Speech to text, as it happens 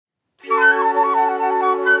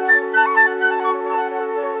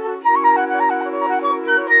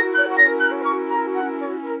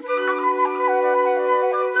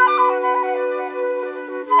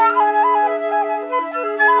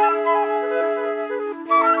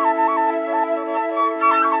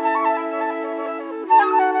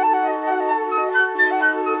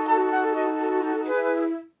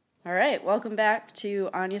welcome back to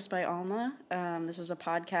Agnes by Alma. This is a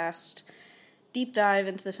podcast deep dive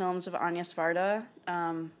into the films of Agnes Varda,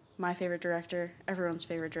 my favorite director, everyone's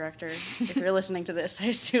favorite director. If you're listening to this, I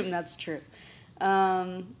assume that's true.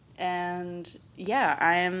 And yeah,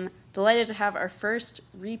 I am delighted to have our first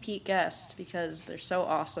repeat guest because they're so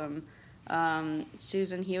awesome.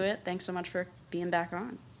 Susan Hewitt, thanks so much for being back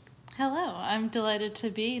on. Hello, I'm delighted to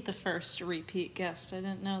be the first repeat guest. I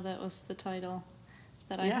didn't know that was the title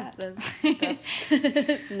that I had. That's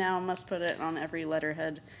now must put it on every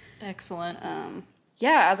letterhead. Excellent.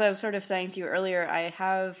 Yeah, as I was sort of saying to you earlier, I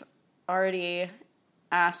have already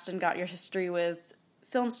asked and got your history with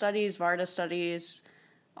film studies, Varda studies,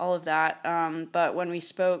 all of that. But when we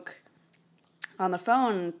spoke on the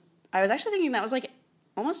phone, I was actually thinking that was like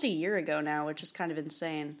almost a year ago now, which is kind of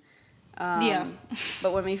insane. Yeah.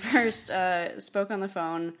 But when we first spoke on the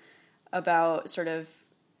phone about sort of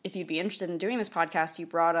if you'd be interested in doing this podcast, you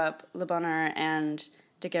brought up Le Bonheur and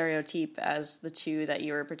Daguerreotype as the two that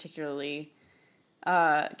you were particularly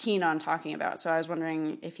keen on talking about. So I was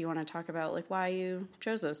wondering if you want to talk about like why you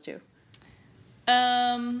chose those two.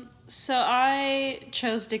 So I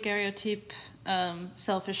chose Daguerreotype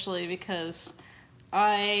selfishly because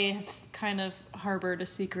I kind of harbored a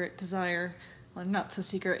secret desire. Well, not so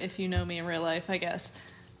secret if you know me in real life, I guess.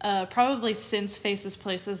 Probably since Faces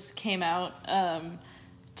Places came out,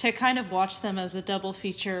 to kind of watch them as a double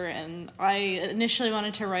feature. And I initially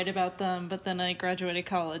wanted to write about them, but then I graduated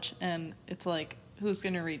college, and it's like, who's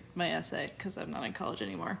going to read my essay? Because I'm not in college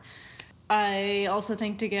anymore. I also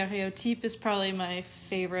think Daguerreotype is probably my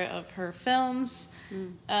favorite of her films.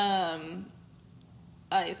 I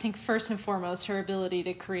think first and foremost, her ability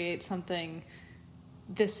to create something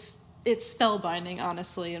it's spellbinding,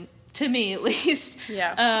 honestly, and to me at least.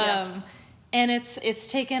 Yeah. And it's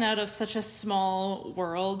taken out of such a small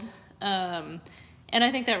world, and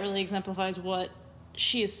I think that really exemplifies what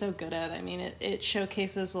she is so good at. I mean, it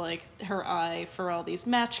showcases like her eye for all these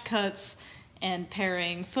match cuts and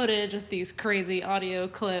pairing footage with these crazy audio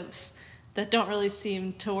clips that don't really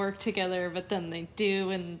seem to work together, but then they do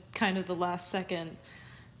in kind of the last second.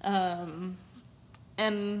 And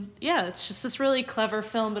yeah, it's just this really clever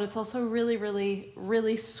film, but it's also really, really,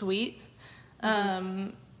 really sweet.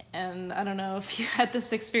 And I don't know if you had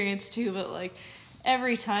this experience too, but like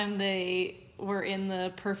every time they were in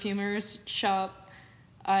the perfumer's shop,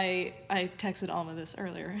 I texted Alma this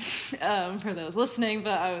earlier for those listening,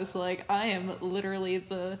 but I was like, I am literally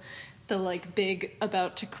the like big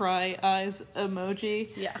about to cry eyes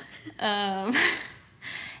emoji. Yeah.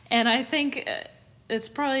 And I think it's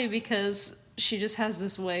probably because she just has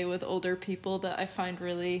this way with older people that I find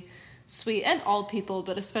really sweet, and all people,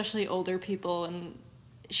 but especially older people. And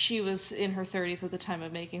she was in her 30s at the time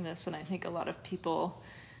of making this, and I think a lot of people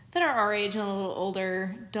that are our age and a little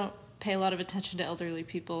older don't pay a lot of attention to elderly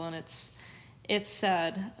people, and it's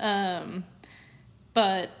sad.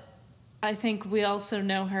 But I think we also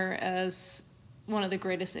know her as one of the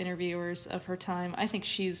greatest interviewers of her time. I think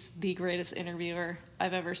she's the greatest interviewer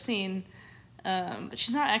I've ever seen. But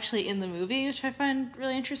she's not actually in the movie, which I find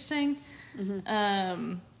really interesting.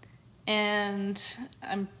 And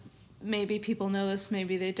maybe people know this,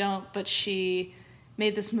 maybe they don't, but she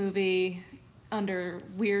made this movie under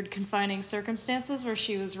weird confining circumstances where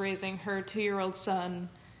she was raising her 2-year-old son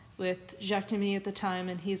with Jacques Demy at the time,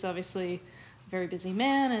 and he's obviously a very busy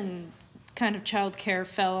man, and kind of childcare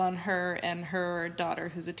fell on her and her daughter,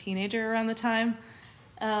 who's a teenager around the time.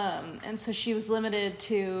 And so she was limited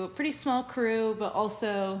to a pretty small crew, but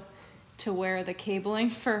also to where the cabling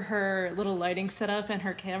for her little lighting setup and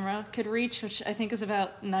her camera could reach, which I think is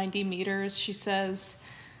about 90 meters, she says,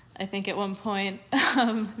 I think at one point.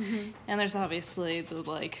 And there's obviously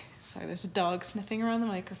there's a dog sniffing around the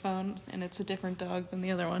microphone, and it's a different dog than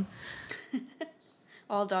the other one.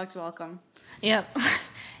 All dogs welcome. Yep.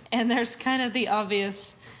 And there's kind of the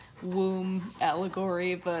obvious womb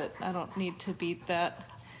allegory, but I don't need to beat that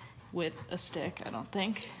with a stick, I don't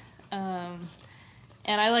think.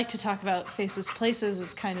 And I like to talk about Faces Places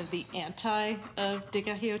as kind of the anti of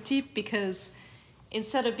Daguerreotype, because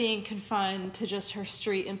instead of being confined to just her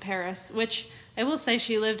street in Paris, which I will say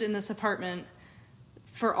she lived in this apartment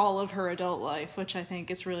for all of her adult life, which I think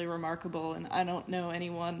is really remarkable, and I don't know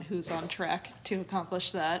anyone who's on track to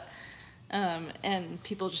accomplish that. And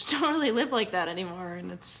people just don't really live like that anymore,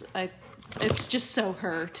 and it's just so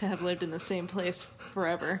her to have lived in the same place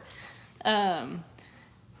forever.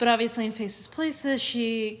 But obviously in Faces Places,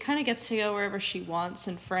 she kind of gets to go wherever she wants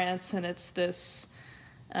in France, and it's this,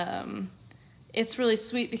 it's really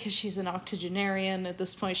sweet because she's an octogenarian. At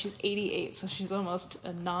this point, she's 88, so she's almost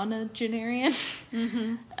a nonagenarian.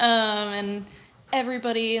 And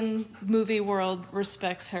everybody in movie world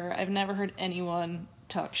respects her. I've never heard anyone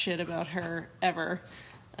talk shit about her ever.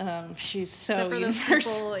 She's so Except for those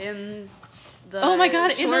people in the oh my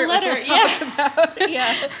god, in the letter, yeah.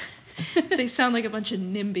 Yeah. They sound like a bunch of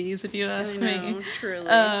NIMBYs, if you ask me. Truly.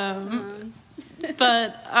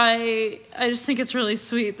 But I just think it's really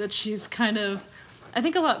sweet that she's kind of, I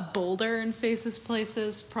think, a lot bolder in Faces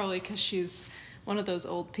Places, probably because she's one of those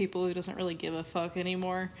old people who doesn't really give a fuck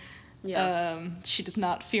anymore. Yeah. She does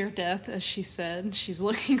not fear death, as she said. She's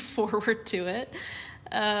looking forward to it.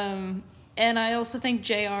 And I also think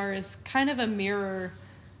JR is kind of a mirror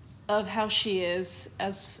of how she is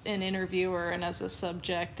as an interviewer and as a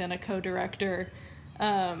subject and a co-director.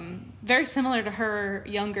 Very similar to her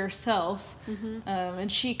younger self. Mm-hmm.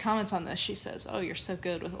 And she comments on this. She says, "Oh, you're so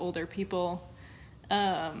good with older people."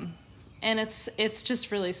 And it's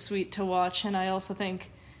just really sweet to watch. And I also think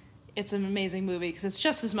it's an amazing movie because it's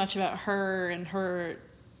just as much about her and her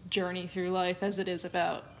journey through life as it is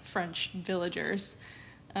about French villagers.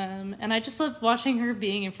 And I just love watching her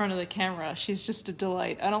being in front of the camera. She's just a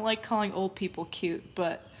delight. I don't like calling old people cute,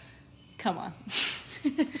 but come on.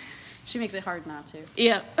 She makes it hard not to.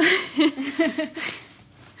 Yeah.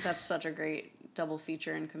 That's such a great double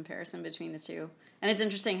feature in comparison between the two. And it's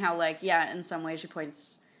interesting how, like, yeah, in some ways she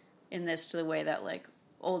points in this to the way that, like,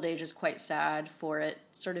 old age is quite sad for it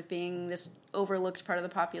sort of being this overlooked part of the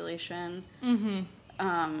population.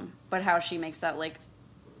 Mm-hmm. But how she makes that, like,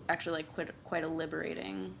 actually, like, quite a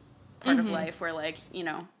liberating part of life where, like, you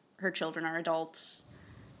know, her children are adults.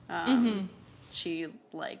 She,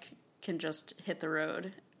 like, can just hit the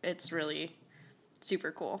road. It's really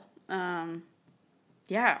super cool.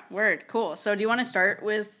 Yeah, word. Cool. So do you want to start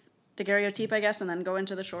with Daguerreotype, I guess, and then go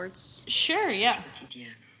into the shorts? Sure, yeah.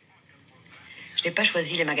 Je n'ai pas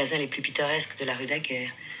choisi les magasins les plus pittoresques de la rue Daguerre.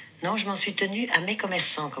 Non, je m'en suis tenue à mes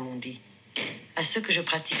commerçants, comme on dit. À ceux que je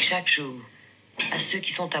pratique chaque jour. À ceux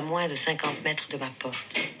qui sont à moins de 50 mètres de ma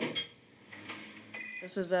porte.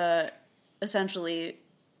 This is essentially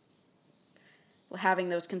having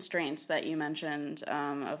those constraints that you mentioned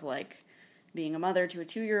of, like, being a mother to a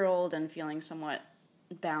 2-year-old and feeling somewhat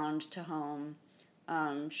bound to home.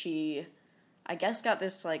 She, I guess, got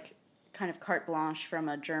this, like, kind of carte blanche from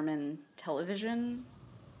a German television,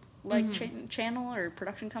 like, channel or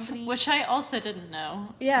production company. Which I also didn't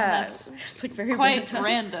know. Yeah. It's, like, very quite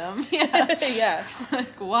random. Yeah. Yeah.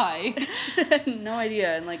 Like, why? No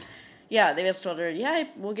idea. And, like, yeah, they just told her, yeah,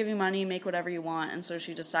 we'll give you money, make whatever you want. And so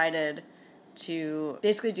she decided to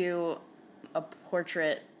basically do a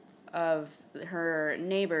portrait of her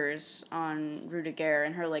neighbors on Rue de Guerre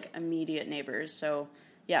and her, like, immediate neighbors. So,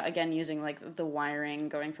 yeah, again, using, like, the wiring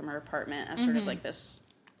going from her apartment as sort of, like, this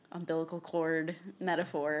umbilical cord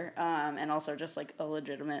metaphor, and also just, like, a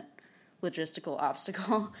legitimate logistical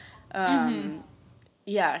obstacle.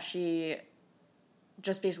 Yeah, she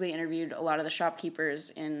just basically interviewed a lot of the shopkeepers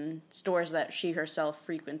in stores that she herself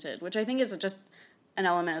frequented, which I think is just an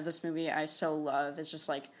element of this movie I so love. It's just,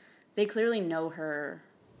 like, they clearly know her,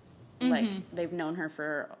 like, they've known her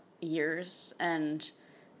for years, and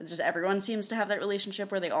it's just everyone seems to have that relationship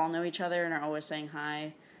where they all know each other and are always saying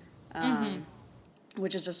hi,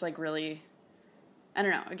 which is just, like, really, I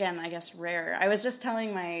don't know, again, I guess rare. I was just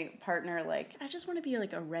telling my partner, like, I just want to be,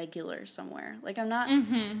 like, a regular somewhere. Like, I'm not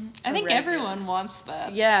I think everyone wants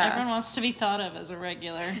that. Yeah. Everyone wants to be thought of as a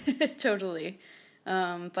regular. Totally.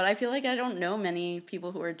 But I feel like I don't know many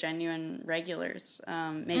people who are genuine regulars.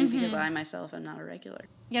 Maybe because I myself am not a regular.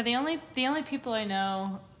 Yeah, the only people I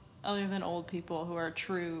know, other than old people, who are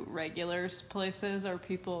true regulars places are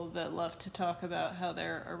people that love to talk about how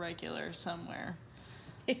they're a regular somewhere.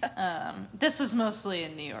 Yeah. This was mostly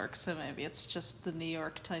in New York, so maybe it's just the New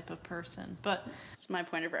York type of person. But It's my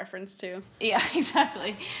point of reference, too. yeah,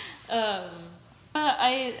 exactly. But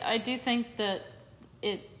I do think that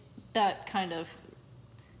that kind of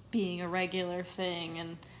being a regular thing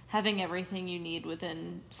and having everything you need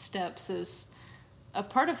within steps is a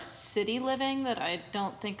part of city living that I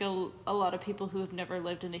don't think a lot of people who have never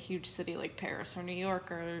lived in a huge city like Paris or New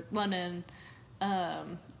York or London,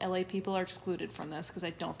 LA people are excluded from this because I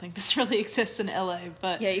don't think this really exists in LA.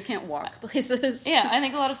 But Yeah, you can't walk places. yeah, I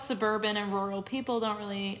think a lot of suburban and rural people don't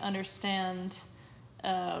really understand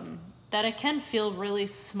that it can feel really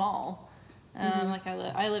small. Like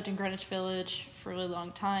I lived in Greenwich Village for a really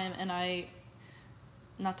long time, and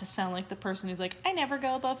not to sound like the person who's like, I never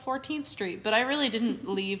go above 14th Street, but I really didn't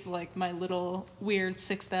leave, like, my little weird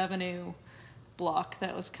 6th Avenue block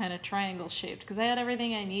that was kind of triangle shaped, because I had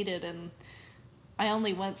everything I needed, and I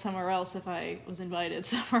only went somewhere else if I was invited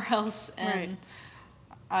somewhere else, and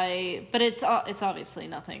Right. but it's obviously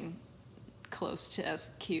nothing close to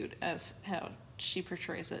as cute as how she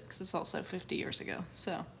portrays it, because it's also 50 years ago.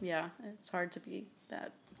 So Yeah, it's hard to be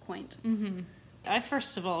that quaint. I,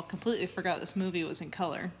 first of all, completely forgot this movie was in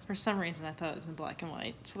color. For some reason, I thought it was in black and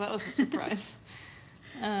white, so that was a surprise.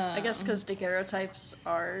 I guess because daguerreotypes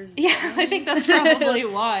are... Yeah, I think that's probably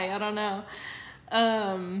why. I don't know.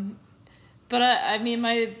 But I mean,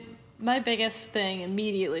 my biggest thing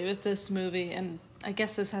immediately with this movie, and I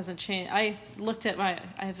guess this hasn't changed. I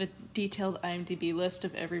have a detailed IMDb list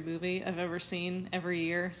of every movie I've ever seen every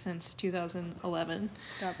year since 2011.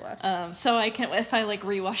 God bless. So I can, if I like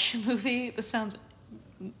rewatch a movie, this sounds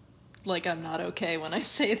like I'm not okay when I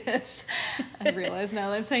say this. I realize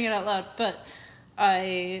now that I'm saying it out loud, but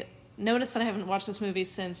I noticed that I haven't watched this movie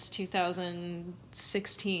since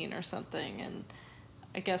 2016 or something, and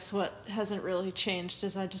I guess what hasn't really changed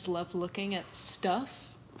is I just love looking at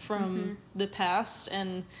stuff from the past,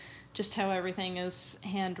 and just how everything is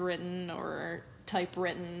handwritten or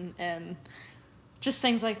typewritten and just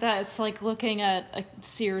things like that. It's like looking at a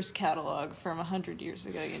Sears catalog from 100 years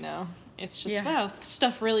ago, you know? It's just, wow,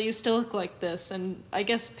 stuff really used to look like this, and I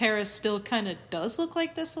guess Paris still kind of does look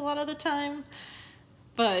like this a lot of the time,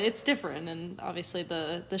 but it's different, and obviously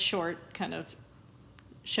the short kind of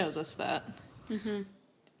shows us that.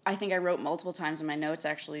 I think I wrote multiple times in my notes,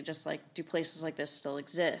 actually, just like, do places like this still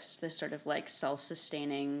exist? This sort of like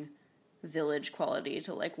self-sustaining village quality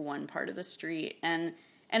to like one part of the street. And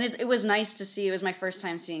it was nice to see. It was my first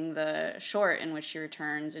time seeing the short in which she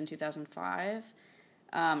returns in 2005.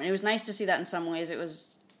 And it was nice to see that in some ways it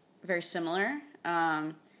was very similar.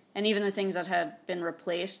 And even the things that had been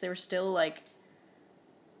replaced, they were still like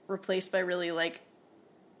replaced by really like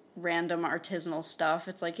random artisanal stuff.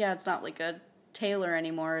 It's like, yeah, it's not like a tailor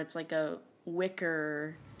anymore. It's like a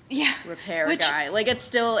wicker repair guy. Like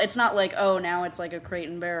it's not like, oh, now it's like a Crate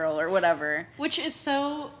and Barrel or whatever. Which is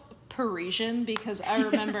so Parisian, because I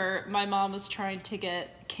remember my mom was trying to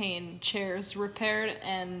get cane chairs repaired,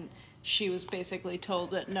 and she was basically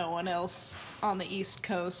told that no one else on the East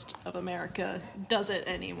Coast of America does it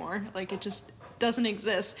anymore. Like, it just doesn't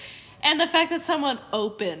exist. And the fact that someone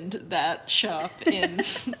opened that shop in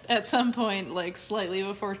at some point, like slightly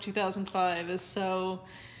before 2005, is so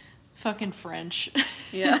fucking French.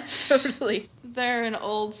 Yeah, totally. They're an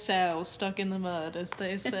old sow stuck in the mud, as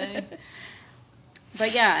they say.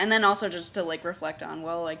 But yeah, and then also just to like reflect on,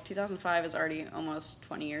 well, like 2005 is already almost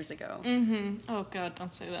 20 years ago. Oh God,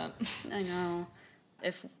 don't say that. I know.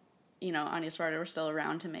 If, you know, Agnes Varda were still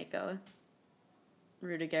around to make a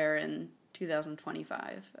Rue de Guerre in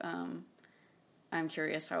 2025, I'm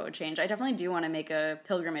curious how it would change. I definitely do want to make a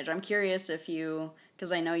pilgrimage. I'm curious if you,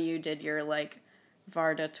 because I know you did your like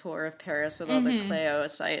Varda tour of Paris with all the Cléo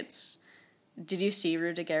sites. Did you see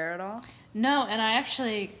Rue de Guerre at all? No, and I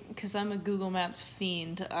actually, because I'm a Google Maps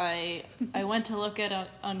fiend, I went to look at it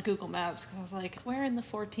on Google Maps, because I was like, where in the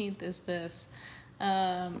 14th is this?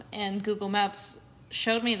 And Google Maps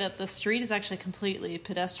showed me that the street is actually completely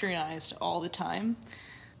pedestrianized all the time.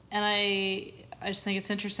 And I just think it's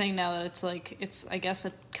interesting now that it's like, it's, I guess,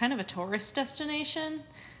 a kind of a tourist destination.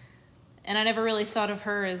 And I never really thought of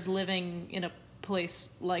her as living in a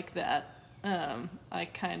place like that. I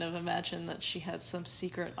kind of imagine that she had some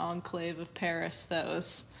secret enclave of Paris that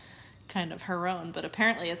was kind of her own, but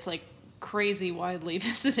apparently it's like crazy widely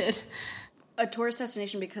visited. A tourist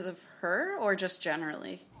destination because of her, or just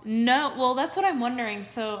generally? No, well, that's what I'm wondering.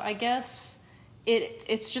 So I guess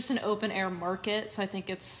it's just an open air market, so I think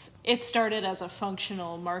it started as a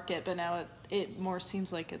functional market, but now it more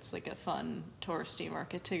seems like it's like a fun touristy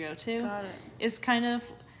market to go to. Got it. Is kind of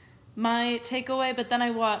my takeaway. But then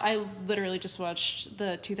I literally just watched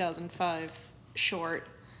the 2005 short,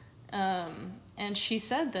 and she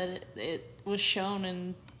said that it was shown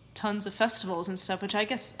in tons of festivals and stuff, which I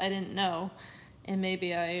guess I didn't know, and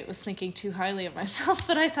maybe I was thinking too highly of myself,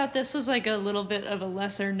 but I thought this was like a little bit of a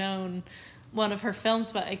lesser known one of her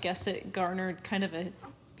films, but I guess it garnered kind of a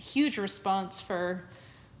huge response for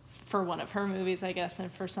one of her movies, I guess,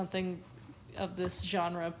 and for something of this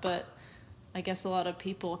genre. But I guess a lot of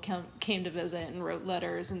people came to visit and wrote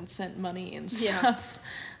letters and sent money and stuff. Yeah.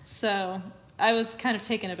 So I was kind of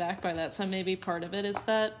taken aback by that. So maybe part of it is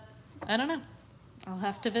that, I don't know, I'll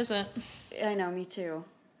have to visit. I know, me too.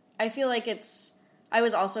 I feel like I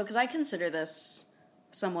was also, because I consider this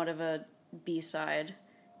somewhat of a B-side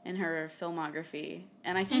in her filmography,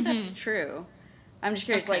 and I think that's true. I'm just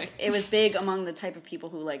curious, like, it was big among the type of people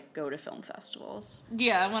who, like, go to film festivals.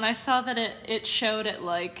 Yeah, when I saw that it showed at,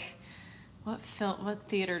 like, what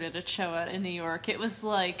theater did it show at in New York? It was,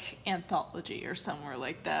 like, Anthology or somewhere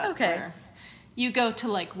like that. Okay. Where you go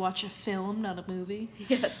to, like, watch a film, not a movie.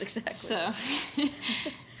 Yes, exactly. So.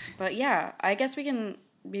 But, yeah, I guess we can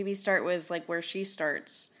maybe start with like where she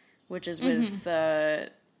starts, which is with the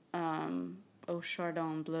Au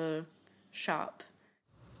Chardon Bleu shop.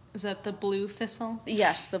 Is that the Blue Thistle?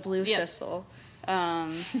 Yes, the Blue Thistle.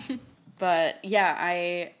 But yeah,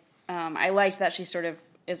 I liked that she sort of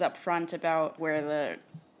is upfront about where the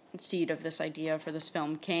seed of this idea for this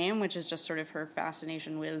film came, which is just sort of her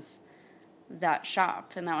fascination with that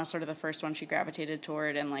shop, and that was sort of the first one she gravitated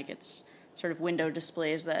toward, and like its sort of window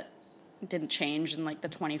displays that didn't change in like the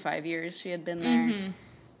 25 years she had been there.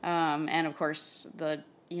 And of course the,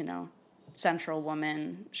 you know, central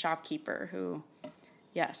woman shopkeeper who,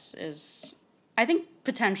 yes, is I think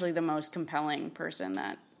potentially the most compelling person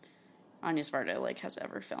that Agnes Varda like has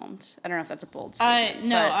ever filmed. I don't know if that's a bold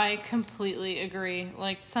statement. I completely agree.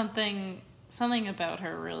 Like something about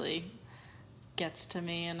her really gets to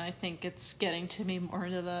me, and I think it's getting to me more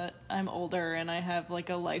into that I'm older and I have like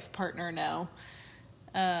a life partner now.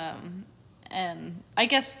 And I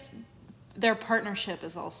guess their partnership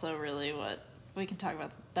is also really what we can talk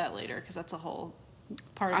about that later, because that's a whole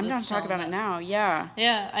part of I'm this going to talk about it now. Yeah.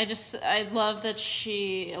 Yeah, I love that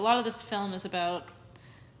a lot of this film is about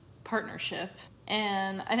partnership,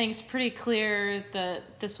 and I think it's pretty clear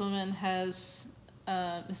that this woman has,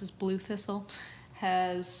 Mrs. Blue Thistle,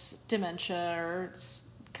 has dementia or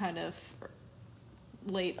kind of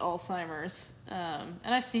late Alzheimer's, and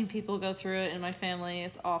I've seen people go through it in my family.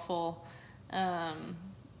 It's awful,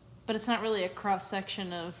 but it's not really a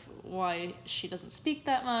cross-section of why she doesn't speak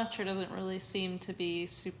that much or doesn't really seem to be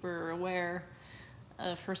super aware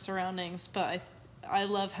of her surroundings, but I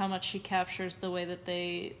love how much she captures the way that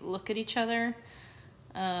they look at each other,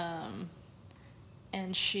 and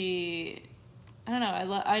she, I don't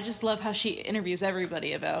know, I just love how she interviews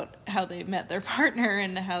everybody about how they met their partner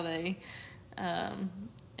and how they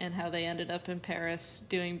ended up in Paris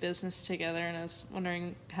doing business together, and I was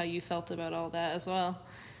wondering how you felt about all that as well.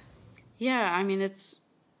 Yeah, I mean, it's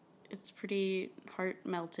pretty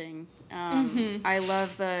heart-melting. I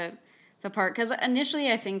love the part, because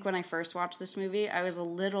initially I think when I first watched this movie, I was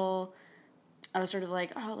sort of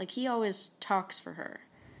like, oh, like he always talks for her.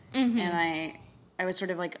 And I was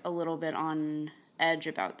sort of like a little bit on edge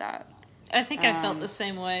about that. I think I felt the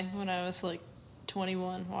same way when I was like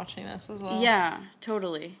 21 watching this as well. Yeah,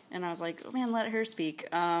 totally. And I was like, oh man, let her speak.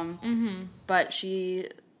 But she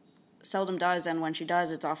seldom does, and when she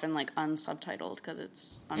does, it's often like unsubtitled because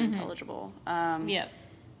it's unintelligible. Yeah.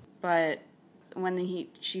 But when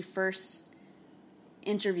she first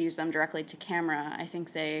interviews them directly to camera, I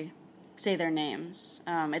think they say their names.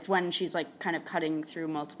 It's when she's like kind of cutting through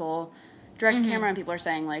multiple direct camera, and people are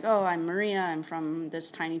saying like, oh, I'm Maria, I'm from this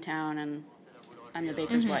tiny town, and I'm the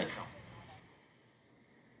baker's wife.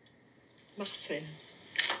 Marcel.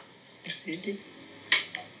 Je l'ai dit.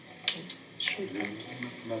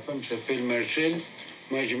 Ma femme s'appelle Marcel,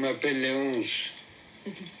 moi je m'appelle Léonce.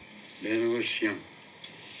 Léonce.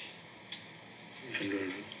 Alors,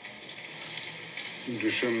 nous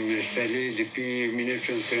sommes installés depuis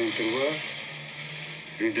 1933,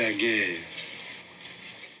 rue de la Guerre.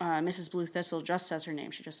 Mrs. Blue Thistle just says her name.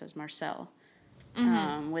 She just says Marcel,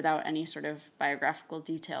 without any sort of biographical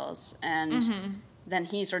details. And then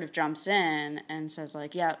he sort of jumps in and says,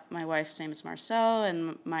 like, yeah, my wife's name is Marcel,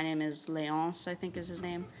 and my name is Léonce, I think is his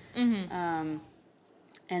name. And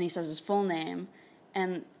he says his full name.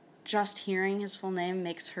 And just hearing his full name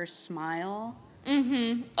makes her smile.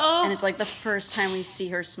 Oh. And it's like the first time we see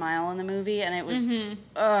her smile in the movie, and it was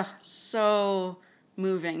so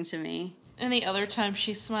moving to me. And the other time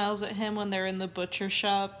she smiles at him when they're in the butcher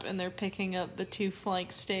shop and they're picking up the 2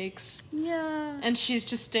 flank steaks. Yeah. And she's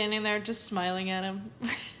just standing there just smiling at him.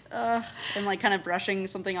 And like kind of brushing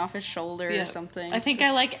something off his shoulder or something. I think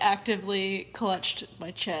I like actively clutched my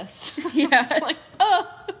chest. Yeah. It's like, oh.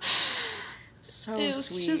 So it was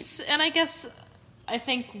sweet. And I guess I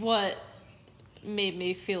think what made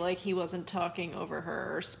me feel like he wasn't talking over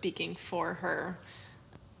her or speaking for her,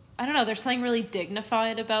 I don't know, there's something really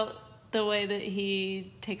dignified about the way that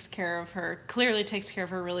he takes care of her, clearly takes care of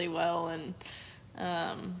her really well, and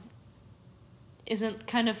isn't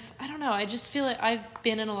kind of, I don't know, I just feel like I've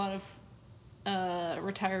been in a lot of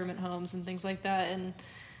retirement homes and things like that, and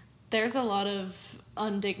there's a lot of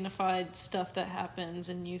undignified stuff that happens,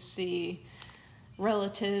 and you see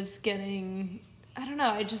relatives getting, I don't know,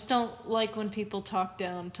 I just don't like when people talk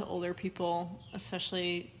down to older people,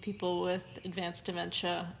 especially people with advanced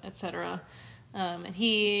dementia, etc. And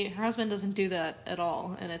her husband doesn't do that at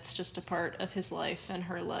all, and it's just a part of his life and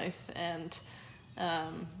her life, and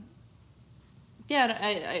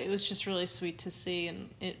it was just really sweet to see, and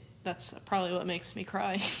that's probably what makes me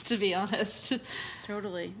cry, to be honest.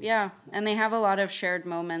 Totally, yeah. And they have a lot of shared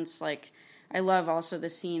moments, like I love also the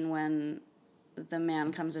scene when the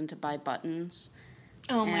man comes in to buy buttons.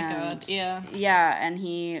 Oh my god, yeah. Yeah, and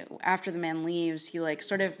he, after the man leaves, he, like,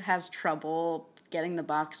 sort of has trouble getting the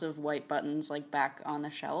box of white buttons, like, back on the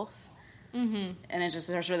shelf. Mm-hmm. And it's just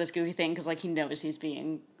sort of this goofy thing, because, like, he knows he's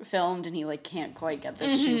being filmed, and he, like, can't quite get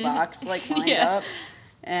this shoebox, like, lined up.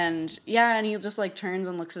 And, yeah, and he just, like, turns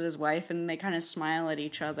and looks at his wife, and they kind of smile at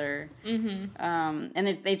each other. Mm-hmm. And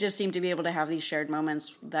they just seem to be able to have these shared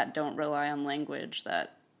moments that don't rely on language,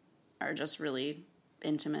 that are just really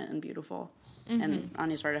intimate and beautiful. Mm-hmm. And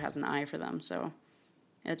Anya Svarta has an eye for them, so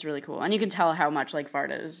it's really cool. And you can tell how much, like,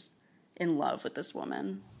 Varda is in love with this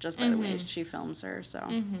woman just by the way she films her, so.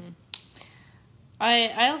 Mm-hmm.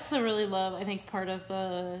 I also really love, I think part of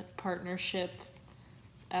the partnership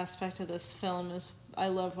aspect of this film is I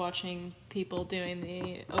love watching people doing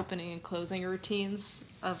the opening and closing routines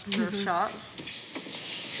of their shots.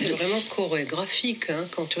 C'est vraiment chorégraphique, hein,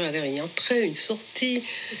 quand on regarde, il y a une entrée, une sortie.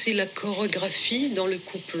 C'est la chorégraphie dans le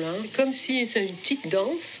couple, hein, comme si c'est une petite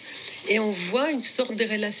danse, et on voit une sorte de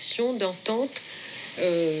relation d'entente,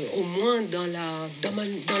 au moins dans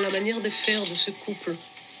la manière de faire de ce couple.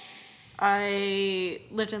 I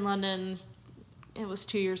lived in London, it was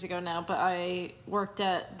 2 years ago now, but I worked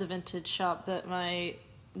at the vintage shop that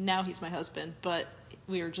now he's my husband, but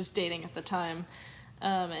we were just dating at the time.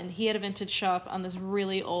 And he had a vintage shop on this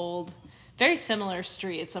really old, very similar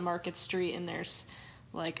street. It's a market street, and there's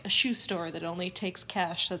like a shoe store that only takes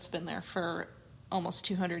cash that's been there for almost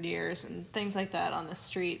 200 years and things like that on this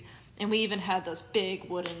street. And we even had those big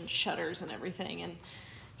wooden shutters and everything. And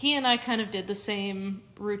he and I kind of did the same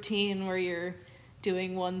routine where you're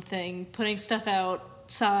doing one thing, putting stuff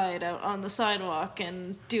outside, out on the sidewalk,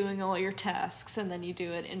 and doing all your tasks, and then you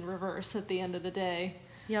do it in reverse at the end of the day.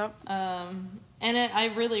 Yep. I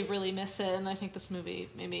really, really miss it, and I think this movie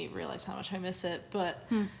made me realize how much I miss it. But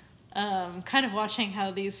kind of watching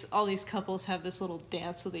how all these couples have this little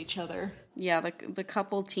dance with each other. Yeah, the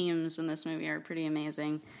couple teams in this movie are pretty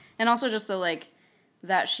amazing, and also just the like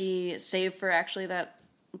that she saved for actually that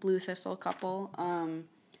Blue Thistle couple.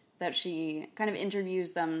 That she kind of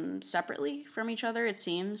interviews them separately from each other. It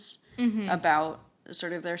seems about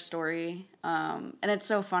sort of their story, and it's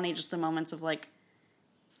so funny just the moments of like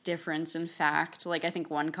difference in fact. Like I think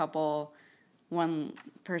one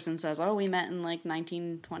person says, "Oh, we met in like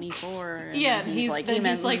 1924." And yeah, he's like, "We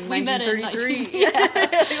met in 1933." Yeah,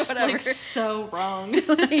 whatever. Like so wrong.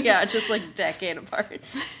 Yeah, just like decade apart.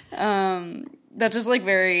 That's just like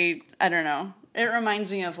very, I don't know. It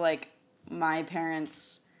reminds me of like my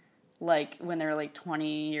parents, like when they were like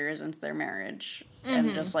 20 years into their marriage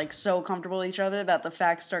and just like so comfortable with each other that the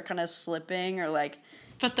facts start kind of slipping or like.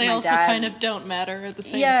 But they also kind of don't matter at the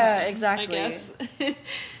same time. Yeah, exactly. I guess.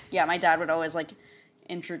 Yeah, my dad would always like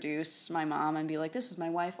introduce my mom and be like, "This is my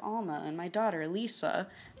wife Alma and my daughter Lisa,"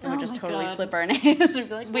 and would just totally flip our names and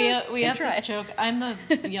be like, "We have this joke. I'm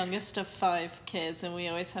the youngest of 5 kids, and we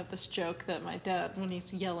always have this joke that my dad, when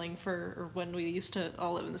he's yelling or when we used to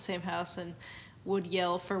all live in the same house and would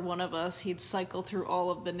yell for one of us, he'd cycle through all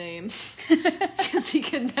of the names because he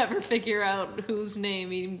could never figure out whose name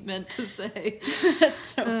he meant to say." That's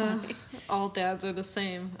so funny. All dads are the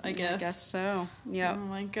same, I guess. I guess so. Yeah. Oh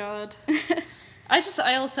my god. I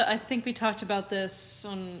think we talked about this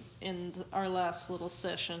in our last little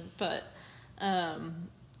session, but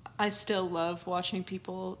I still love watching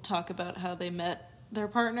people talk about how they met their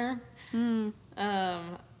partner.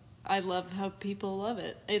 I love how people love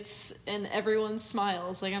it. And everyone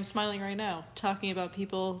smiles. Like I'm smiling right now, talking about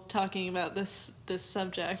people talking about this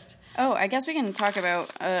subject. Oh, I guess we can talk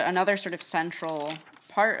about another sort of central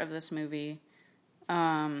part of this movie,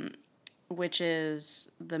 which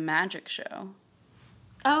is the magic show.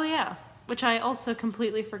 Oh yeah, which I also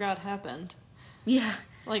completely forgot happened. Yeah.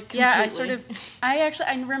 Like completely. Yeah,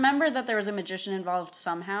 I remember that there was a magician involved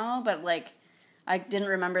somehow, but like I didn't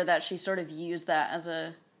remember that she sort of used that as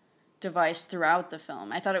a device throughout the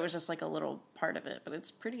film. I thought it was just like a little part of it, but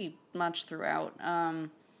it's pretty much throughout.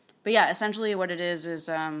 But yeah, essentially what it is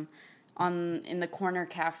in the corner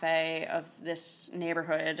cafe of this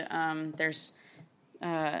neighborhood, there's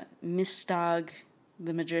Miss Dog,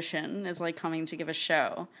 the magician, is like coming to give a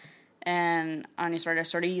show, and Anya Svarta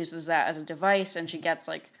sort of uses that as a device, and she gets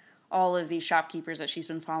like all of these shopkeepers that she's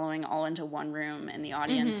been following all into one room in the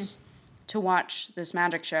audience to watch this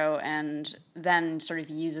magic show, and then sort of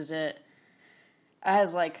uses it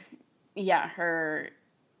as like, yeah, her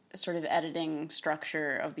sort of editing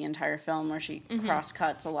structure of the entire film, where she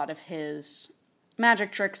cross-cuts a lot of his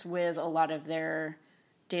magic tricks with a lot of their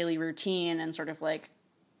daily routine and sort of like,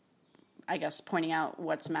 I guess, pointing out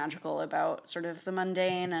what's magical about sort of the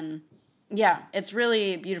mundane and Yeah, it's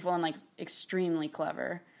really beautiful and, like, extremely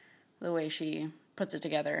clever, the way she puts it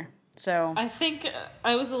together. So I think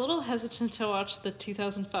I was a little hesitant to watch the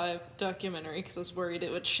 2005 documentary because I was worried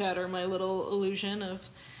it would shatter my little illusion of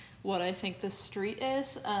what I think this street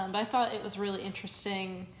is. But I thought it was really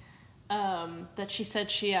interesting that she said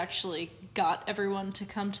she actually got everyone to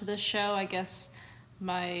come to this show. I guess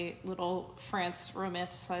my little France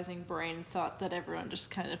romanticizing brain thought that everyone just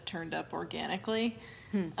kind of turned up organically.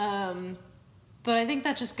 But I think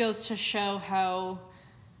that just goes to show how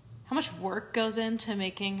much work goes into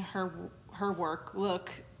making her work look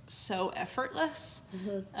so effortless,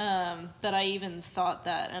 that I even thought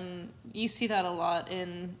that. And you see that a lot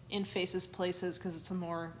in Faces Places because it's a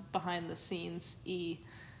more behind the scenes-y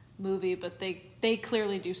movie, but they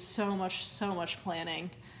clearly do so much planning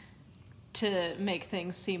to make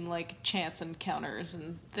things seem like chance encounters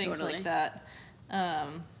and things like that.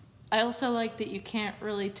 I also like that you can't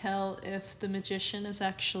really tell if the magician is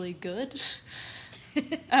actually good.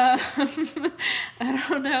 I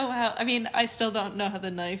don't know how. I mean, I still don't know how the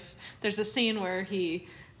knife. There's a scene where he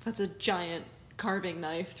puts a giant carving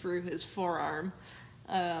knife through his forearm,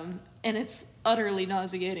 and it's utterly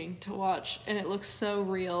nauseating to watch, and it looks so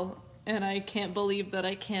real. And I can't believe that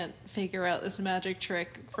I can't figure out this magic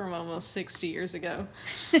trick from almost 60 years ago.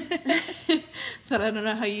 But I don't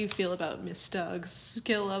know how you feel about Miss Dogg's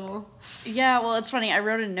skill level. yeah, well, it's funny. I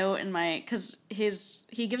wrote a note in because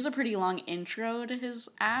he gives a pretty long intro to his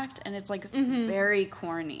act, and it's like very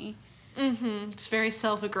corny. It's very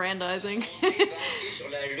self-aggrandizing. Sur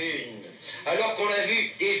la Lune, alors qu'on a vu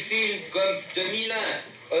des films comme 2001,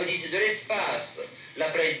 Odyssée de l'espace, La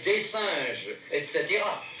planète des singes, etc.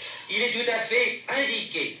 Il est tout à fait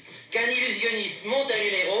indiqué qu'un illusionniste monte un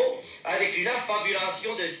numéro avec une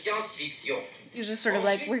affabulation de science-fiction. He's just sort of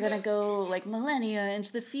like, we're gonna go like millennia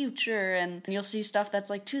into the future, and you'll see stuff that's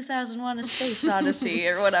like 2001: A Space Odyssey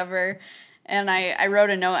or whatever. And I wrote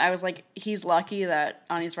a note. I was like, he's lucky that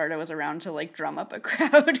Ani Svarta was around to like drum up a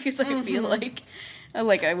crowd, because I feel like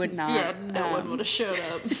I would not. Yeah, no one would have showed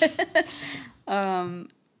up.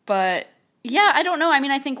 But yeah, I don't know. I mean,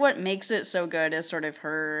 I think what makes it so good is sort of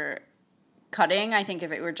her cutting. I think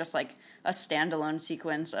if it were just like a standalone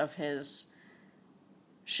sequence of his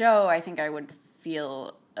show, I think I would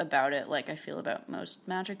feel about it like I feel about most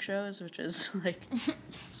magic shows, which is like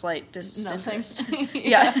slight disinterest.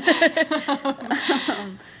 Yeah.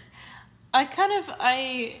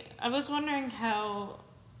 I was wondering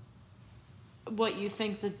what you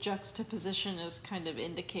think the juxtaposition is kind of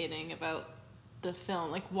indicating about the film.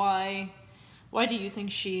 Like, why do you think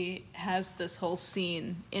she has this whole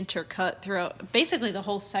scene intercut throughout basically the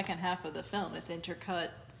whole second half of the film? It's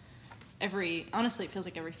intercut honestly, it feels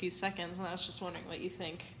like every few seconds, and I was just wondering what you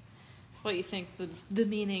think the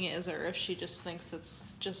meaning is, or if she just thinks it's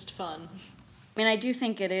just fun. I mean, I do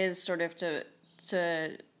think it is sort of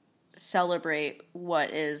to celebrate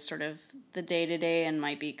what is sort of the day-to-day and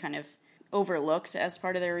might be kind of overlooked as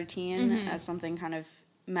part of their routine, as something kind of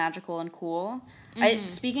magical and cool.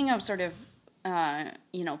 Speaking of sort of,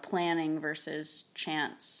 planning versus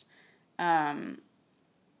chance, I'm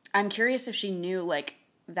curious if she knew, like,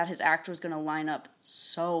 that his act was going to line up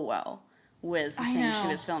so well with the things she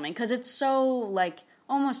was filming. Because it's so, like,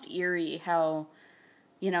 almost eerie how,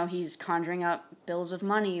 he's conjuring up bills of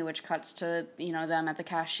money, which cuts to, them at the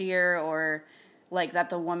cashier, or, like, that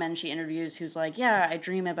the woman she interviews who's like, yeah, I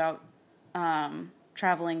dream about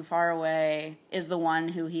traveling far away, is the one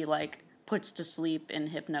who he, like, puts to sleep in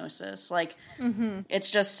hypnosis. Like, it's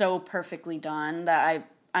just so perfectly done that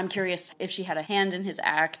I'm curious if she had a hand in his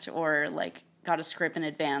act, or, like, got a script in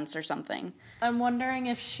advance or something. I'm wondering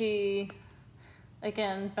if she,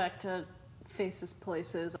 again, back to Faces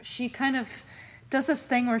Places, she kind of does this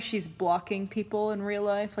thing where she's blocking people in real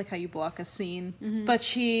life, like how you block a scene. But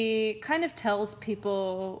she kind of tells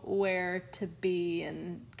people where to be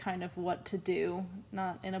and kind of what to do,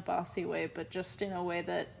 not in a bossy way, but just in a way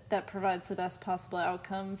that provides the best possible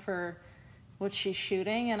outcome for what she's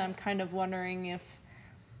shooting. And I'm kind of wondering if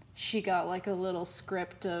she got like a little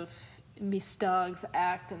script of Miss Dogg's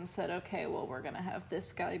act and said, okay, well, we're going to have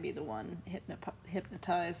this guy be the one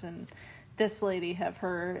hypnotized and this lady have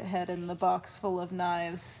her head in the box full of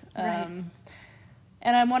knives. Right.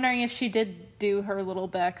 And I'm wondering if she did do her little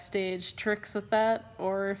backstage tricks with that,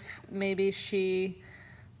 or if maybe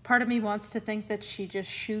part of me wants to think that she just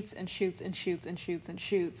shoots and shoots and shoots and shoots and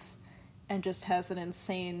shoots and just has an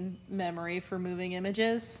insane memory for moving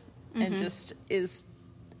images and just is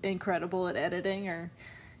incredible at editing, or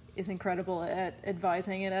is incredible at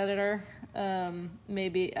advising an editor.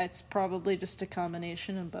 Maybe it's probably just a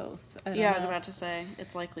combination of both. I was about to say,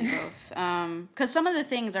 it's likely both. Because some of the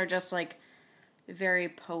things are just, like, very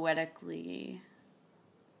poetically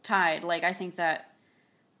tied. Like, I think that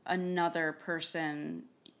another person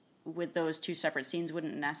with those two separate scenes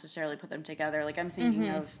wouldn't necessarily put them together. Like, I'm thinking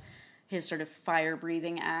of his sort of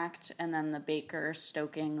fire-breathing act, and then the baker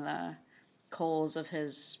stoking the coals of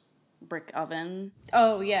his brick oven.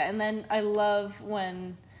 Oh, yeah, and then I love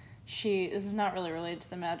when this is not really related to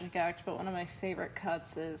the magic act, but one of my favorite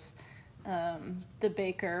cuts is the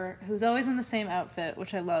baker, who's always in the same outfit,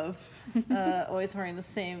 which I love, always wearing the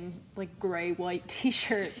same, like, gray-white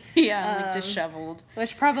t-shirt. Yeah, like, disheveled.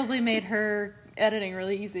 Which probably made her editing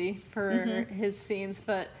really easy for his scenes,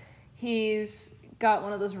 but he's got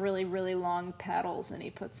one of those really, really long paddles, and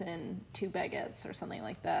he puts in 2 baguettes or something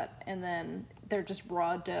like that, and then they're just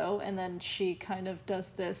raw dough, and then she kind of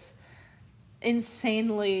does this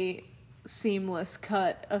insanely seamless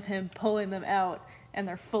cut of him pulling them out, and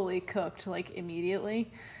they're fully cooked, like,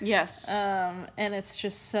 immediately. Yes. And it's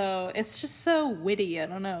just so witty. I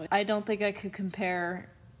don't know. I don't think I could compare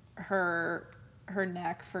her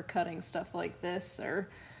knack for cutting stuff like this, or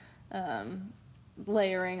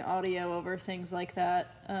layering audio over things like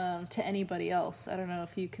that, to anybody else. I don't know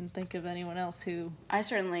if you can think of anyone else who... I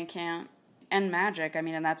certainly can't. And magic, I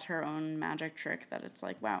mean, and that's her own magic trick, that it's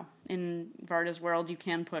like, wow, in Varda's world, you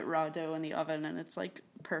can put raw dough in the oven, and it's like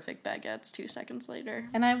perfect baguettes 2 seconds later.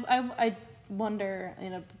 And I wonder,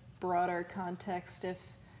 in a broader context,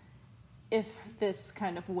 if this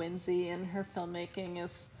kind of whimsy in her filmmaking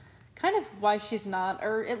is kind of why she's not,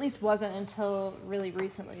 or at least wasn't until really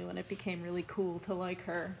recently, when it became really cool to like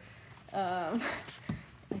her. I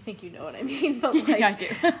think you know what I mean, but like, yeah, I do.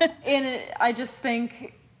 I just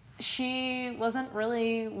think she wasn't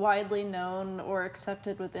really widely known or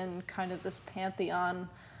accepted within kind of this pantheon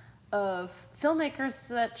of filmmakers,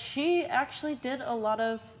 that she actually did a lot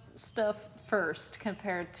of stuff first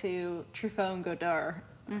compared to Truffaut and Godard.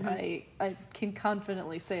 I can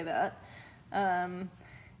confidently say that.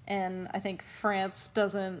 And I think France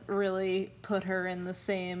doesn't really put her in the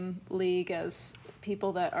same league as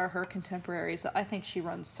people that are her contemporaries. I think she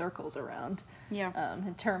runs circles around. Yeah.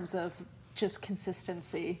 In terms of just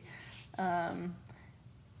consistency. And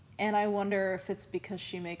I wonder if it's because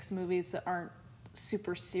she makes movies that aren't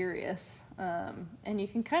super serious. And you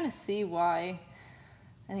can kind of see why.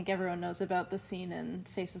 I think everyone knows about the scene in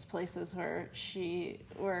Faces Places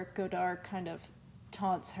where Godard kind of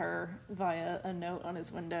taunts her via a note on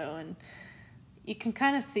his window, and you can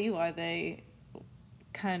kind of see why they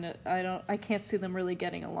I can't see them really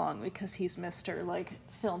getting along, because he's Mr. like,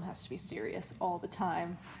 film has to be serious all the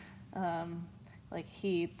time.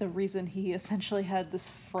 The reason he essentially had this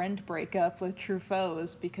friend breakup with Truffaut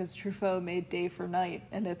is because Truffaut made Day for Night,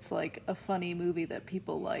 and it's like a funny movie that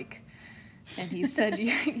people like. And he said,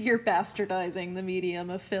 you're bastardizing the medium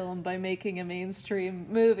of film by making a mainstream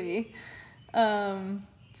movie.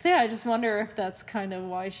 So yeah, I just wonder if that's kind of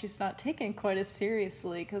why she's not taken quite as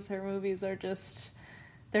seriously, because her movies are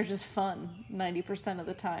they're just fun 90% of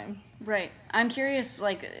the time. Right. I'm curious,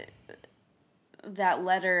 like, that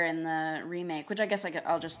letter in the remake, which I guess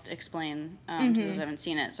I'll just explain to those who haven't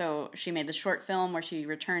seen it. So she made the short film where she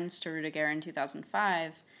returns to Rue de Guerre in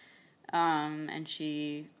 2005, and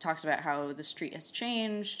she talks about how the street has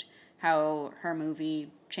changed, how her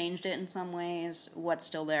movie changed it in some ways, what's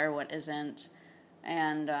still there, what isn't,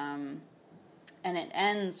 and it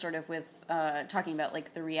ends sort of with talking about,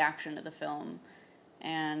 like, the reaction to the film,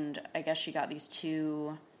 and I guess she got these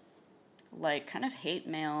 2, like, kind of hate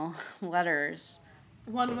mail letters.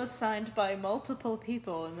 One was signed by multiple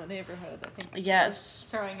people in the neighborhood, I think. Yes.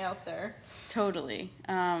 Throwing out there. Totally.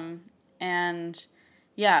 And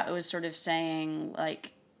yeah, it was sort of saying,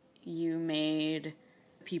 like, you made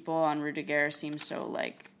people on Rue de Guerre seem so,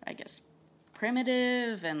 like, I guess,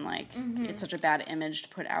 primitive, and, like, it's such a bad image to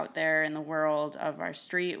put out there in the world of our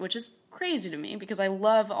street, which is crazy to me, because I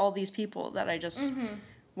love all these people that I just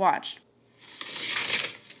watched.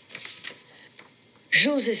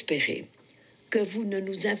 J'ose espérer que vous ne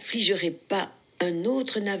nous infligerez pas un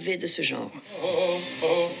autre navet de ce genre.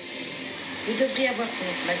 Vous devriez avoir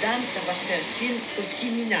honte, madame, d'avoir fait un film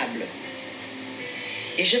aussi minable.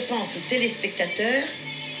 Et je pense aux téléspectateurs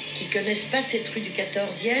qui connaissent pas cette rue du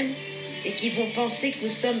 14e et qui vont penser que nous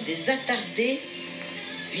sommes des attardés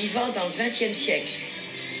vivant dans le 20e siècle.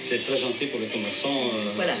 C'est très gentil pour les commerçants.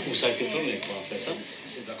 Voilà. Où ça a été tourné, quoi, en fait, ça.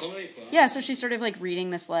 C'est de la connerie, quoi. Yeah, so she's sort of, like, reading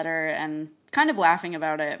this letter and kind of laughing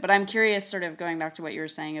about it. But I'm curious, sort of going back to what you were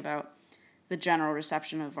saying about the general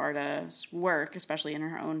reception of Varda's work, especially in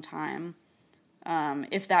her own time,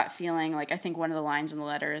 if that feeling, like, I think one of the lines in the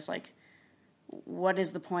letter is, like, I don't know, maybe I'm misquoting it, but it's something like, you know, I don't what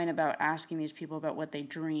is the point about asking these people about what they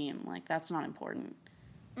dream? Like, that's not important.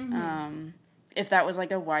 If that was,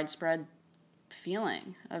 like, a widespread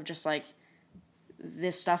feeling of just, like,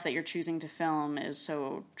 this stuff that you're choosing to film is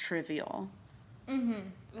so trivial.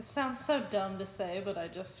 It sounds so dumb to say, but I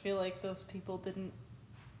just feel like those people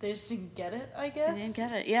they just didn't get it, I guess. They didn't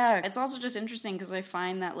get it, yeah. It's also just interesting because I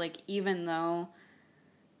find that, like, even though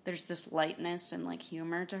there's this lightness and, like,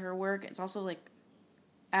 humor to her work, it's also, like,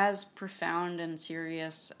 as profound and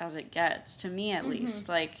serious as it gets, to me at least.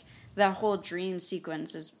 Like, that whole dream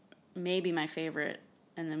sequence is maybe my favorite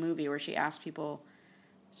in the movie, where she asks people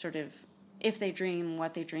sort of if they dream,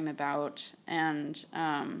 what they dream about, and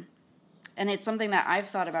it's something that I've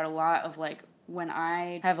thought about a lot of, like, when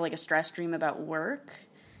I have, like, a stress dream about work,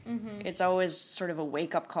 it's always sort of a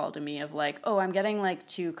wake-up call to me of, like, oh, I'm getting, like,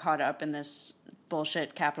 too caught up in this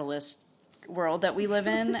bullshit capitalist world that we live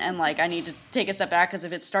in, and, like, I need to take a step back, because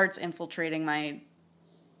if it starts infiltrating my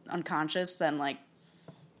unconscious, then, like...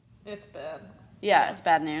 It's bad. Yeah, it's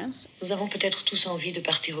bad news. Nous avons peut-être tous envie de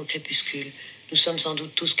partir au crépuscule. Nous sommes sans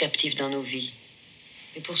doute tous captifs dans nos vies.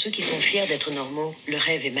 Mais pour ceux qui sont fiers d'être normaux, le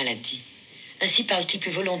rêve est maladie. Ainsi parlent-ils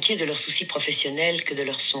plus volontiers de leurs soucis professionnels que de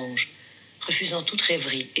leurs songes, refusant toute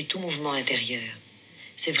rêverie et tout mouvement intérieur.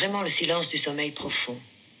 C'est vraiment le silence du sommeil profond.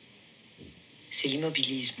 C'est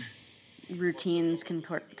l'immobilisme. Routines can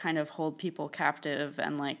kind of hold people captive,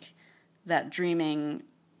 and, like, that dreaming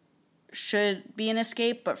should be an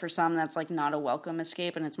escape, but for some that's, like, not a welcome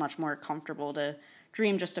escape, and it's much more comfortable to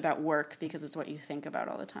dream just about work because it's what you think about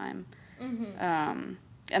all the time.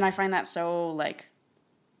 And I find that so, like,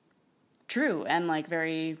 true and, like,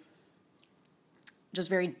 very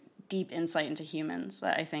deep insight into humans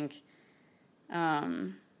that I think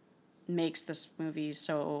makes this movie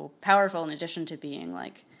so powerful, in addition to being,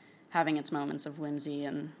 like, having its moments of whimsy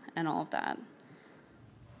and all of that.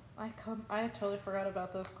 I totally forgot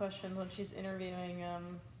about those questions when she's interviewing,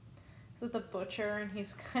 is it the butcher, and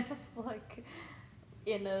he's kind of, like,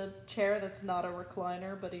 in a chair that's not a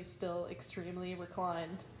recliner, but he's still extremely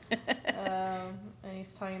reclined. And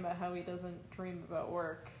he's talking about how he doesn't dream about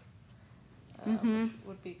work, which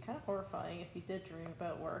would be kind of horrifying if he did dream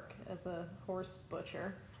about work as a horse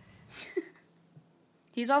butcher.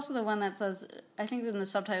 He's also the one that says, I think in the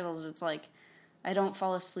subtitles it's like, I don't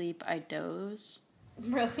fall asleep, I doze.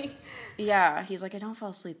 Really? Yeah, he's like, I don't fall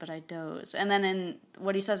asleep, but I doze. And then in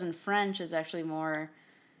what he says in French is actually more,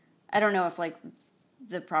 I don't know if, like,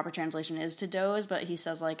 the proper translation is to doze, but he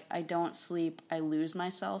says, like, I don't sleep, I lose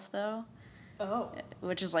myself, though. Oh.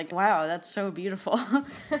 Which is like, wow, that's so beautiful.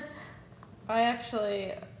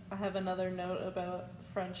 I have another note about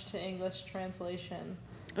French to English translation.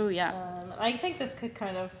 Oh, yeah. I think this could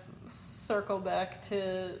kind of circle back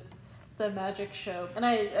to the magic show. And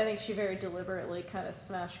I think she very deliberately kind of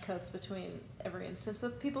smash cuts between every instance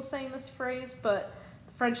of people saying this phrase, but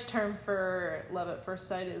the French term for love at first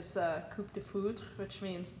sight is coup de foudre, which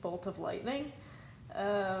means bolt of lightning.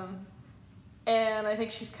 And I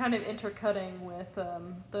think she's kind of intercutting with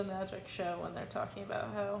the magic show when they're talking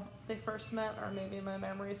about how they first met, or maybe my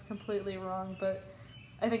memory is completely wrong, but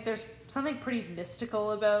I think there's something pretty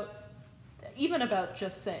mystical about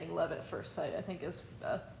just saying love at first sight. I think is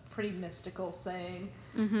a pretty mystical saying.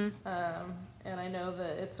 And I know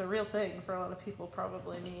that it's a real thing for a lot of people,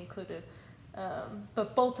 probably me included.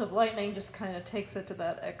 But bolt of lightning just kind of takes it to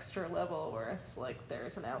that extra level where it's like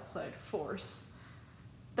there's an outside force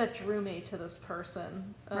that drew me to this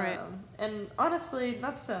person. Right. And honestly,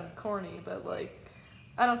 not to sound corny, but, like,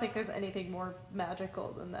 I don't think there's anything more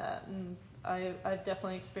magical than that. And I've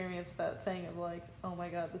definitely experienced that thing of, like, oh my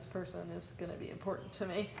god, this person is going to be important to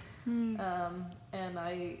me. And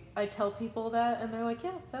I tell people that, and they're like,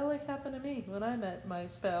 yeah, that, like, happened to me when I met my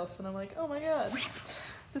spouse. And I'm like, oh my god,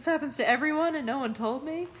 this happens to everyone and no one told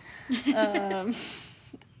me.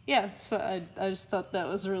 Yeah, so I just thought that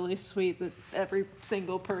was really sweet that every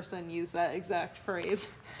single person used that exact phrase.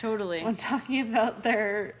 Totally. When talking about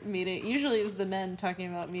their meeting. Usually it was the men talking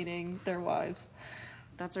about meeting their wives.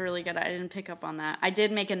 That's a really good, I didn't pick up on that. I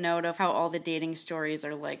did make a note of how all the dating stories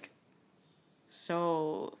are, like,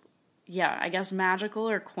 so, yeah, I guess magical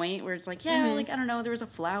or quaint, where it's like, yeah, like, I don't know, there was a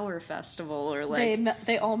flower festival, or, like...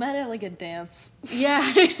 They all met at, like, a dance.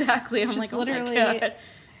 Yeah, exactly. I'm like, literally oh my god.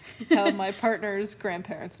 How my partner's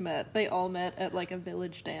grandparents met. They all met at, like, a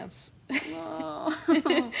village dance.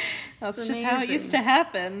 Oh, that's just how it used to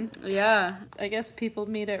happen. Yeah. I guess people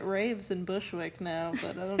meet at raves in Bushwick now,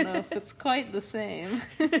 but I don't know if it's quite the same.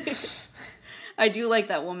 I do like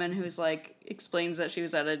that woman who's like explains that she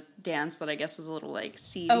was at a dance that I guess was a little like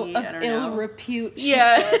seedy. I don't ill know. repute.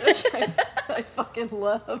 Yeah, said, which I fucking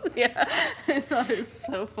love. Yeah, I thought it was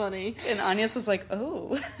so funny. and Agnes was like,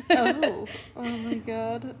 "Oh, Oh my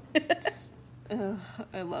god,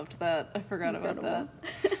 I loved that. I forgot about that.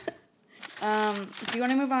 Do you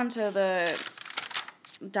want to move on to the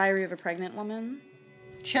Diary of a Pregnant Woman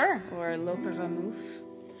Sure. or L'Opéra Mouffe?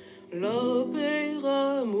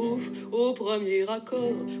 L'opéra mouffe au premier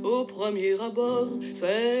accord, au premier abord,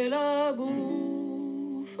 c'est la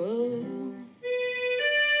bouffe.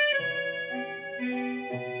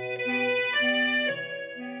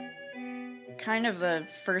 Kind of the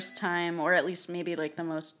first time, or at least maybe like the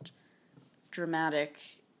most dramatic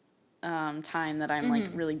time that I'm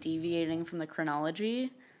like really deviating from the chronology,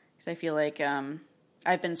 because I feel like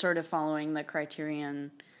I've been sort of following the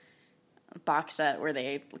Criterion box set where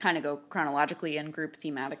they kind of go chronologically and group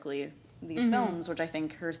thematically these films, which I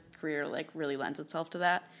think her career like really lends itself to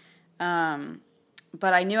that.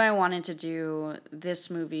 But I knew I wanted to do this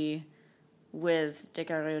movie with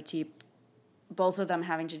Daguerreotype, both of them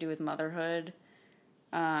having to do with motherhood,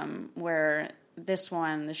 where this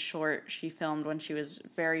one, the short, she filmed when she was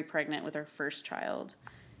very pregnant with her first child.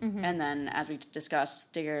 And then, as we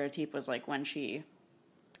discussed, Daguerreotype was like when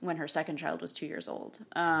her second child was 2 years old.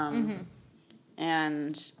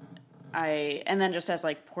 And then just as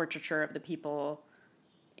like portraiture of the people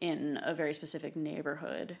in a very specific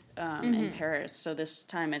neighborhood in Paris. So this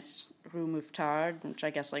time it's Rue Mouffetard, which I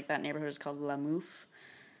guess like that neighborhood is called La Mouffe.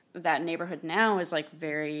 That neighborhood now is like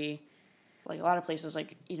very, like a lot of places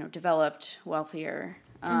like, you know, developed, wealthier.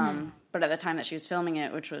 But at the time that she was filming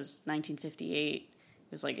it, which was 1958,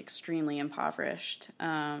 it was like extremely impoverished.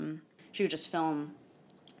 She would just film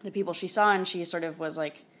the people she saw, and she sort of was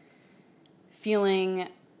like feeling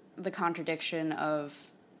the contradiction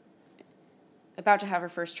of about to have her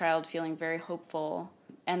first child, feeling very hopeful,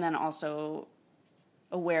 and then also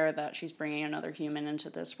aware that she's bringing another human into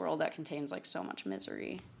this world that contains like so much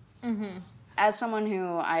misery. As someone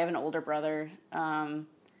who, I have an older brother, I'm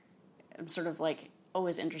sort of like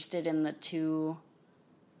always interested in the two-child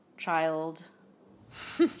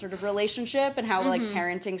sort of relationship and how like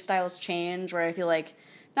parenting styles change, where I feel like,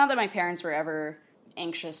 not that my parents were ever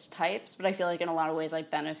anxious types, but I feel like in a lot of ways I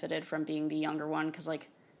benefited from being the younger one because like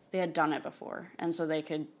they had done it before, and so they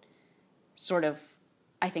could sort of,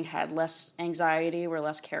 I think, had less anxiety, were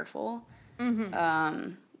less careful.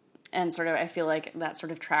 And sort of I feel like that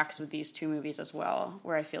sort of tracks with these two movies as well,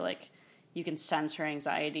 where I feel like you can sense her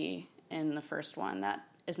anxiety in the first one that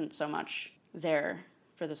isn't so much there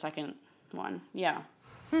for the second one. Yeah.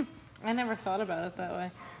 I never thought about it that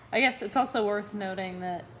way. I guess it's also worth noting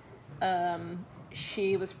that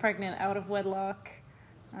she was pregnant out of wedlock,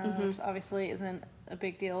 which obviously isn't a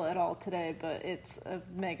big deal at all today, but it's a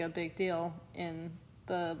mega big deal in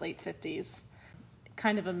the late 50s.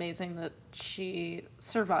 Kind of amazing that she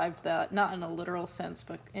survived that, not in a literal sense,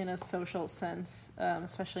 but in a social sense,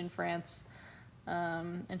 especially in France.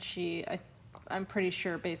 And I'm pretty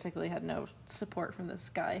sure basically had no support from this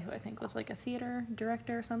guy who I think was like a theater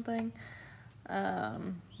director or something.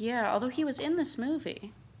 Yeah, although he was in this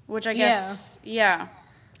movie, which I guess, yeah.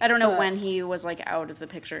 I don't know when he was like out of the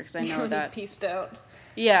picture, because I know that he pieced out.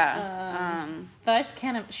 Yeah. But I just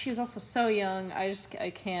can't. She was also so young. I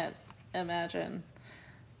can't imagine.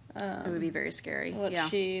 It would be very scary. What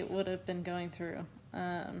she would have been going through.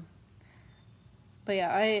 But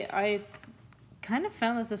yeah, I kind of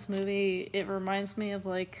found that this movie, it reminds me of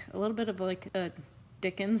like a little bit of like a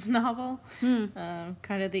Dickens novel.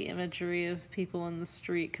 Kind of the imagery of people in the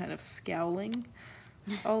street kind of scowling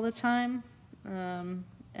all the time. And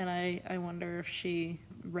I wonder if she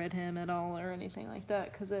read him at all or anything like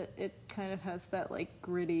that, because it kind of has that like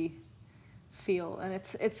gritty feel, and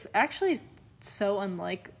it's actually so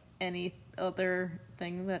unlike any other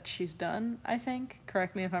thing that she's done, I think.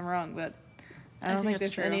 Correct me if I'm wrong, but I don't think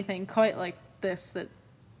there's anything quite like this that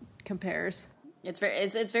compares. It's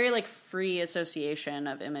very like free association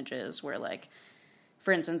of images, where like,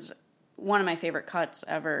 for instance, one of my favorite cuts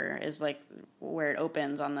ever is like where it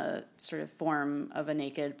opens on the sort of form of a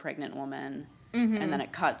naked pregnant woman, and then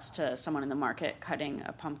it cuts to someone in the market cutting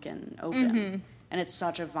a pumpkin open, and it's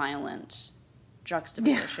such a violent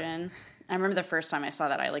juxtaposition. I remember the first time I saw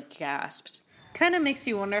that, I like gasped. Kind of makes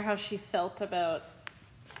you wonder how she felt about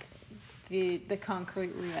the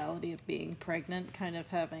concrete reality of being pregnant, kind of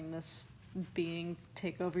having this being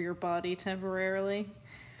take over your body temporarily.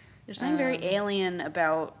 There's something very alien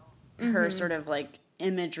about her sort of like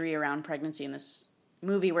imagery around pregnancy in this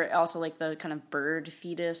movie where also like the kind of bird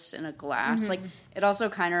fetus in a glass, like it also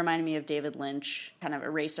kind of reminded me of David Lynch, kind of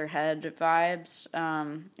Eraserhead vibes.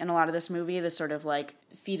 In a lot of this movie, this sort of like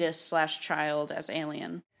fetus / child as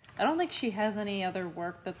alien. I don't think she has any other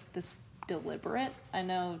work that's this deliberate. I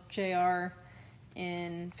know JR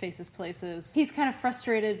in Faces Places, he's kind of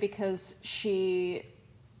frustrated because she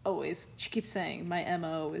keeps saying my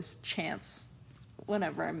MO is chance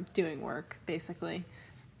whenever I'm doing work, basically,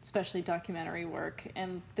 especially documentary work.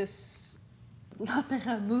 And this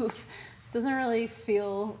L'Opéra Mouffe doesn't really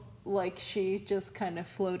feel like she just kind of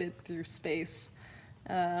floated through space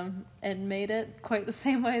and made it quite the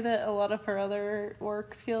same way that a lot of her other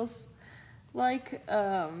work feels like.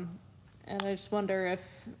 And I just wonder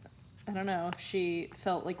if, I don't know, if she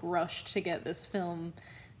felt like rushed to get this film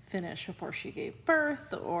finished before she gave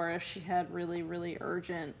birth, or if she had really, really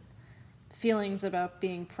urgent feelings about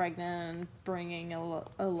being pregnant and bringing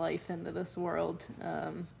a life into this world.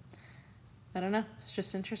 I don't know. It's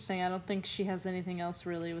just interesting. I don't think she has anything else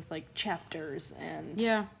really with like chapters and...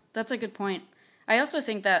 Yeah, that's a good point. I also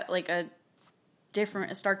think that like a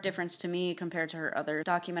stark difference to me compared to her other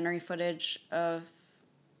documentary footage of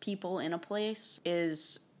people in a place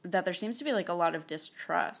is that there seems to be like a lot of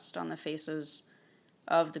distrust on the faces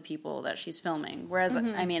of the people that she's filming. Whereas,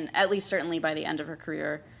 I mean, at least certainly by the end of her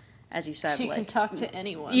career, as you said, she like, can talk to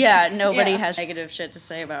anyone. Yeah, nobody has negative shit to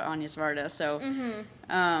say about Agnes Varda. So,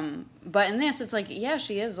 but in this, it's like, yeah,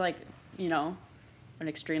 she is like, you know, an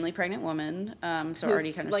extremely pregnant woman. So who's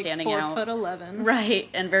already kind of like standing 4'11", right,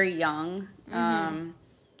 and very young,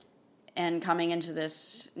 and coming into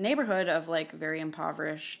this neighborhood of like very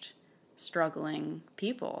impoverished, struggling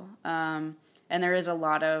people. And there is a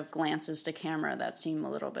lot of glances to camera that seem a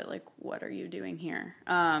little bit like, what are you doing here?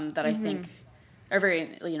 That I think are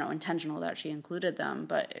very, you know, intentional that she included them.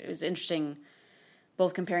 But it was interesting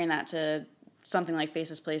both comparing that to something like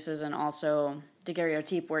Faces Places and also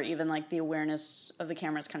Daguerreotype, where even like the awareness of the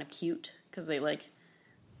camera is kind of cute because they like,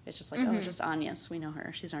 it's just like, oh, just Agnes, we know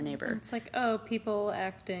her, she's our neighbor. It's like, oh, people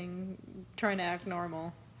trying to act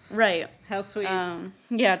normal. Right. How sweet.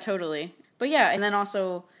 Yeah, totally. But yeah, and then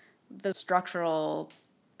also the structural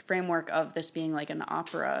framework of this being like an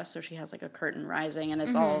opera, so she has like a curtain rising, and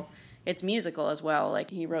it's musical as well. Like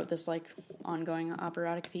he wrote this like ongoing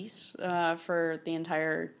operatic piece for the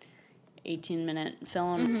entire 18-minute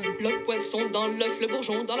film. Le poisson dans l'œuf, le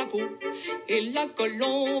bourgeon dans la peau, et la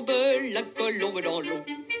colombe dans l'eau.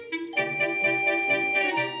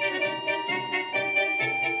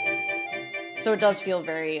 So it does feel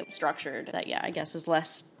very structured. That, yeah, I guess is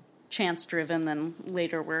less chance-driven than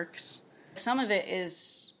later works. Some of it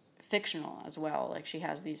is fictional as well. Like she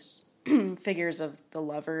has these figures of the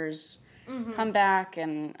lovers come back,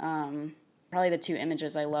 and probably the two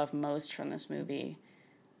images I love most from this movie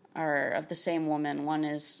are of the same woman. One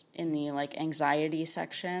is in the like anxiety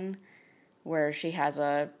section where she has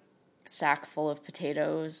a sack full of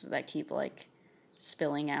potatoes that keep like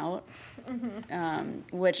spilling out,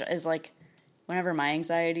 which is like, whenever my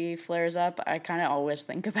anxiety flares up, I kind of always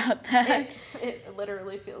think about that. It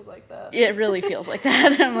literally feels like that. It really feels like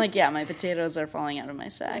that. I'm like, yeah, my potatoes are falling out of my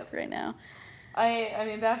sack right now. I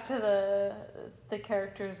mean, back to the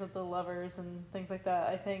characters of the lovers and things like that,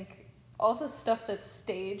 I think all the stuff that's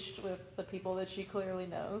staged with the people that she clearly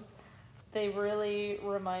knows, they really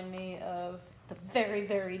remind me of the very,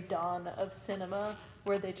 very dawn of cinema,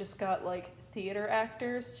 where they just got like theater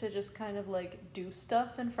actors to just kind of like do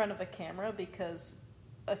stuff in front of a camera because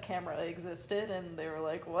a camera existed, and they were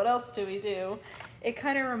like, what else do we do? It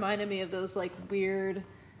kind of reminded me of those like weird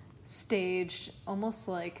staged, almost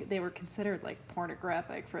like they were considered like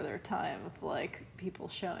pornographic for their time, of like people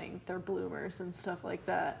showing their bloomers and stuff like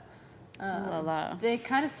that. They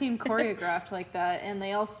kind of seem choreographed like that. And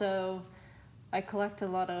they also, I collect a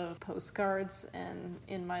lot of postcards, and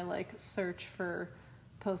in my like search for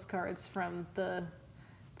postcards from the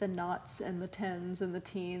noughts and the tens and the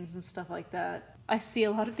teens and stuff like that, I see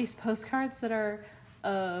a lot of these postcards that are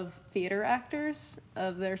of theater actors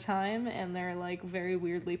of their time, and they're like very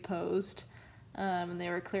weirdly posed, and they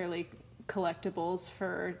were clearly collectibles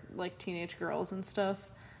for like teenage girls and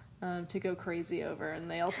stuff to go crazy over, and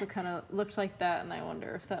they also kind of looked like that. And I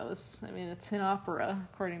wonder if that was, I mean, it's an opera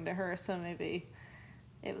according to her, so maybe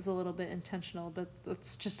it was a little bit intentional, but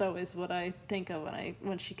that's just always what I think of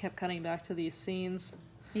when she kept cutting back to these scenes.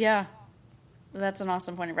 Yeah, that's an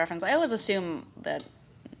awesome point of reference. I always assume that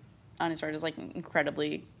Agnes Varda is like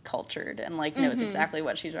incredibly cultured and like knows exactly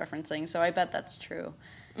what she's referencing, so I bet that's true.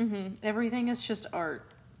 Everything is just art.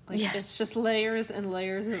 Like, yes. It's just layers and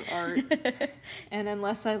layers of art. And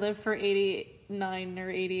unless I live for 80 89 or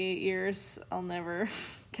 88 years, I'll never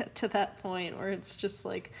get to that point where it's just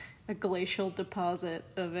like a glacial deposit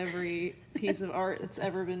of every piece of art that's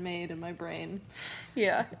ever been made in my brain.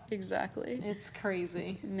 Yeah, exactly. It's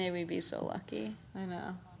crazy. May we be so lucky. I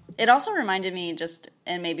know. It also reminded me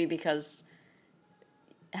and maybe because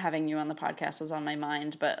having you on the podcast was on my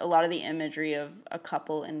mind, but a lot of the imagery of a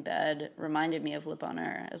couple in bed reminded me of Le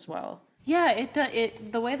Bonheur as well. Yeah,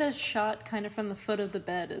 it the way that's shot kind of from the foot of the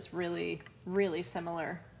bed is really, really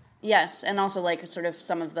similar. Yes, and also like sort of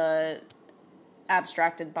some of the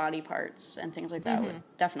abstracted body parts and things like that.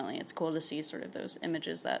 Definitely, it's cool to see sort of those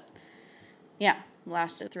images that,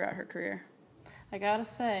 lasted throughout her career. I gotta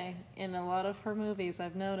say, in a lot of her movies,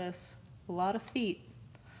 I've noticed a lot of feet.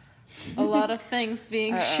 A lot of things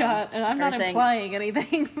being shot, and I'm not implying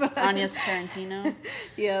anything, but... Agnes Tarantino?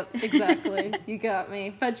 Yep, exactly. You got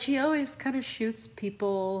me. But she always kind of shoots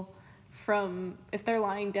people from, if they're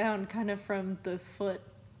lying down, kind of from the foot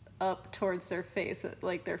up towards their face.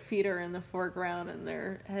 Like, their feet are in the foreground, and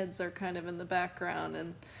their heads are kind of in the background.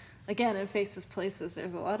 And, again, in Faces Places,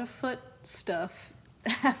 there's a lot of foot stuff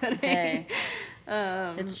happening. Hey.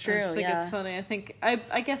 It's true, I just think it's funny. I think,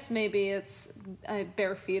 I guess maybe it's,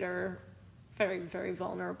 bare feet are very, very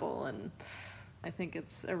vulnerable, and I think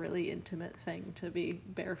it's a really intimate thing to be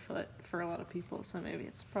barefoot for a lot of people, so maybe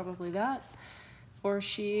it's probably that. Or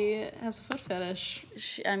she has a foot fetish.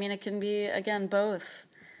 It can be, again, both.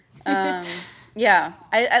 At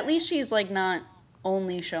least she's, like, not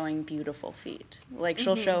only showing beautiful feet. Like,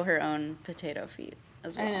 she'll show her own potato feet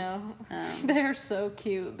as well. I know. They're so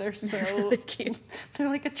cute. They're so really cute. They're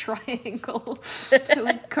like a triangle. They're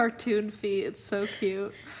like cartoon feet. It's so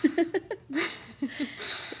cute.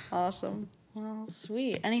 Awesome. Well,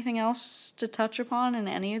 sweet. Anything else to touch upon in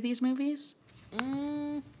any of these movies?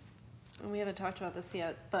 We haven't talked about this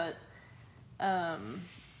yet, but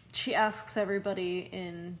she asks everybody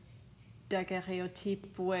in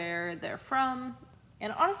Daguerreotype where they're from.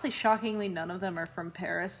 And honestly, shockingly, none of them are from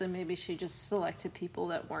Paris, and maybe she just selected people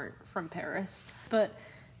that weren't from Paris. But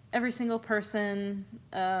every single person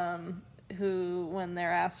who, when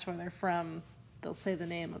they're asked where they're from, they'll say the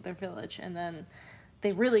name of their village, and then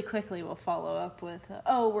they really quickly will follow up with,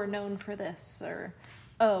 oh, we're known for this, or,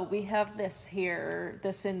 oh, we have this here,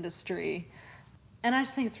 this industry. And I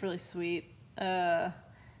just think it's really sweet.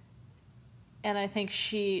 And I think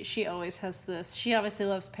she always has this. She obviously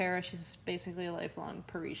loves Paris. She's basically a lifelong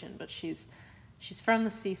Parisian, but she's from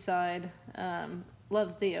the seaside,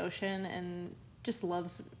 loves the ocean, and just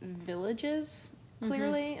loves villages,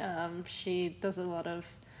 clearly. She does did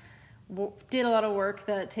a lot of work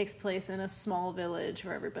that takes place in a small village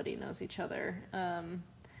where everybody knows each other. And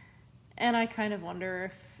I kind of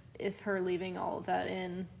wonder if her leaving all of that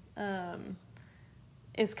in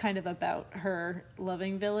is kind of about her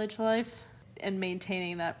loving village life and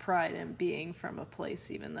maintaining that pride in being from a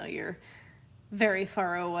place, even though you're very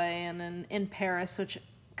far away and in Paris, which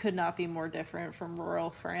could not be more different from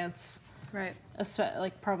rural France. Right.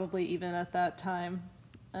 Like, probably even at that time.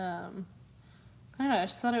 I don't know, I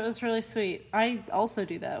just thought it was really sweet. I also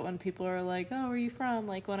do that when people are like, oh, where are you from?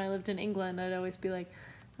 Like, when I lived in England, I'd always be like,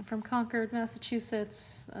 I'm from Concord,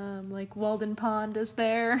 Massachusetts. Like, Walden Pond is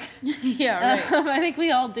there. Yeah, right. I think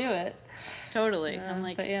we all do it. Totally. I'm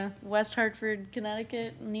like, West Hartford,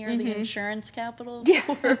 Connecticut, near the insurance capital of the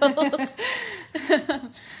world.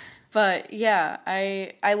 But yeah,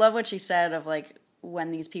 I love what she said of like,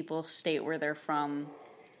 when these people state where they're from,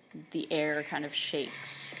 the air kind of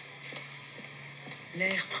shakes.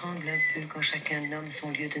 L'air tremble un peu quand chacun nomme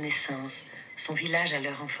son lieu de naissance, son village à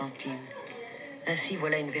l'heure enfantine. Ainsi,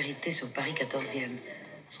 voilà une vérité sur Paris 14e,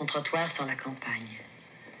 son trottoir sans la campagne.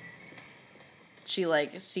 She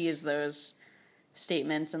like sees those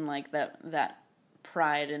statements and like that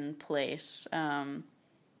pride in place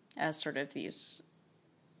as sort of these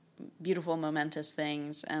beautiful, momentous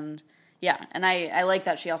things. And yeah, and I like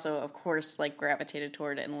that she also, of course, like gravitated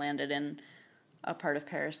toward it and landed in a part of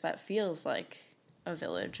Paris that feels like a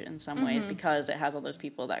village in some ways, because it has all those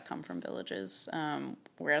people that come from villages,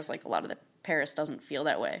 whereas like a lot of the Paris doesn't feel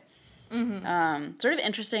that way. Sort of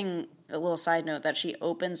interesting, a little side note, that she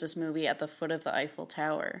opens this movie at the foot of the Eiffel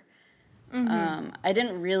Tower. I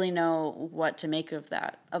didn't really know what to make of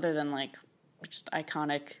that, other than like just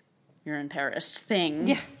iconic you're in Paris thing.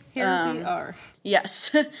 Yeah, here we are.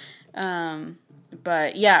 Yes.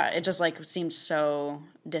 But yeah, it just like seemed so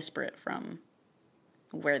disparate from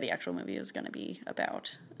where the actual movie is going to be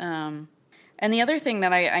about. And the other thing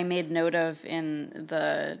that I made note of in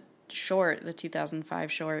the short, the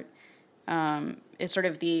 2005 short, is sort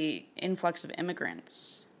of the influx of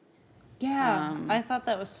immigrants Yeah, I thought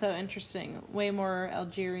that was so interesting. Way more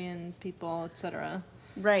Algerian people, etc.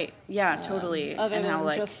 Right. Yeah, totally. Other and than how,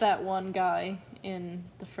 like, just that one guy in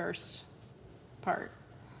the first part.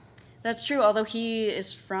 That's true, although he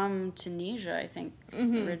is from Tunisia, I think,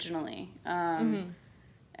 originally.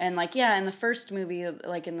 And, like, yeah, in the first movie,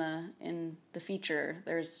 like, in the feature,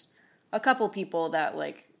 there's a couple people that,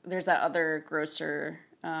 like, there's that other grocer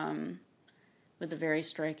with a very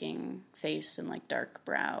striking face and, like, dark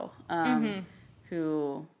brow,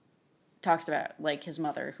 who talks about, like, his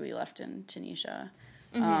mother, who he left in Tunisia.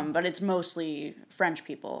 But it's mostly French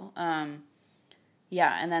people.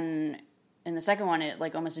 Yeah, and then in the second one, it,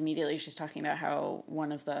 like, almost immediately she's talking about how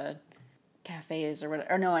one of the cafes or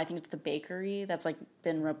whatever, or no, I think it's the bakery that's, like,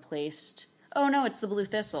 been replaced. Oh, no, it's the Blue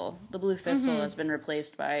Thistle. The Blue Thistle has been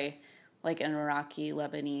replaced by, like, an Iraqi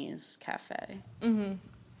Lebanese cafe.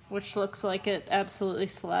 Which looks like it absolutely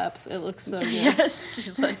slaps. It looks so good. Yes,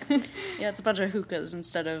 she's like, yeah, it's a bunch of hookahs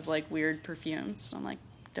instead of, like, weird perfumes. I'm like,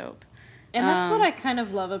 dope. And that's what I kind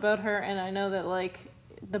of love about her, and I know that, like,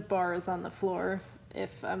 the bar is on the floor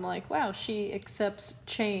if I'm like, wow, she accepts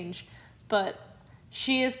change, but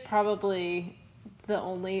she is probably the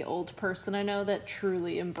only old person I know that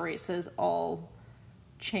truly embraces all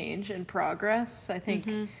change and progress. I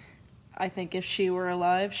think if she were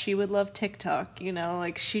alive, she would love TikTok, you know,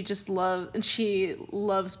 like she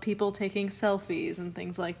loves people taking selfies and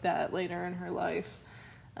things like that later in her life.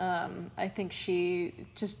 I think she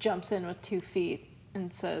just jumps in with 2 feet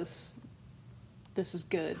and says, this is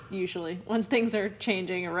good, usually, when things are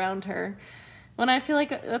changing around her. When I feel like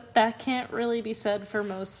that can't really be said for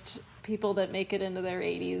most people that make it into their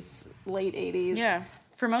 80s, late 80s. Yeah,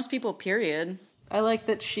 for most people, period. I like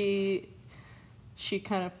that she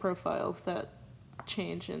kind of profiles that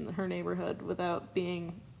change in her neighborhood without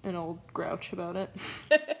being an old grouch about it.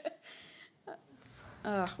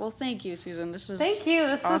 Well, thank you, Susan. This is Thank you.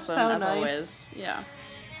 This awesome, was so as nice. always. Yeah.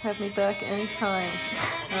 Have me back anytime.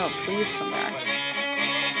 Oh, please come back.